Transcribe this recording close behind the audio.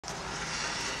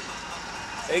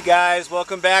Hey guys,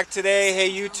 welcome back today. Hey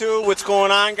YouTube, what's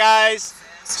going on guys?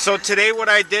 So today what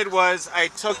I did was I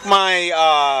took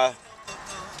my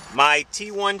my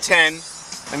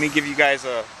T110. Let me give you guys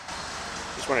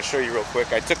just want to show you real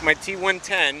quick. I took my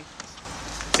T110.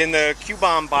 It's in the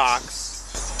QBOMB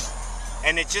box.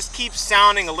 And it just keeps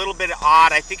sounding a little bit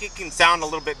odd. I think it can sound a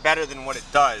little bit better than what it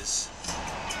does.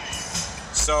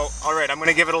 So, alright, I'm going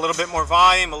to give it a little bit more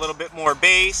volume, a little bit more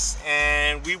bass,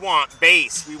 and we want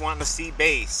bass. We want to see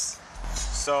bass.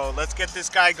 So let's get this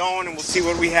guy going and we'll see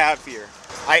what we have here.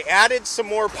 I added some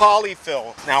more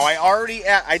polyfill. Now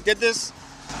I did this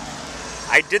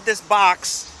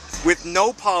box with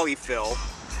no polyfill.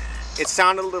 It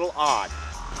sounded a little odd.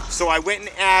 So I went and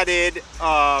added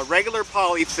regular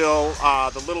polyfill,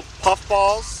 the little puff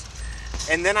balls,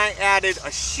 and then I added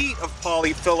a sheet of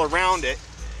polyfill around it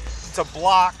to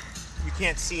block, you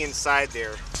can't see inside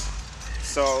there.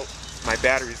 So my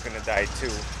battery's gonna die too.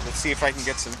 Let's see if I can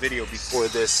get some video before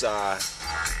this. Let's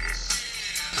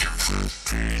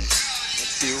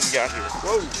see what we got here.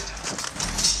 Whoa!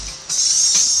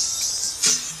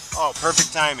 Oh,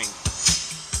 perfect timing.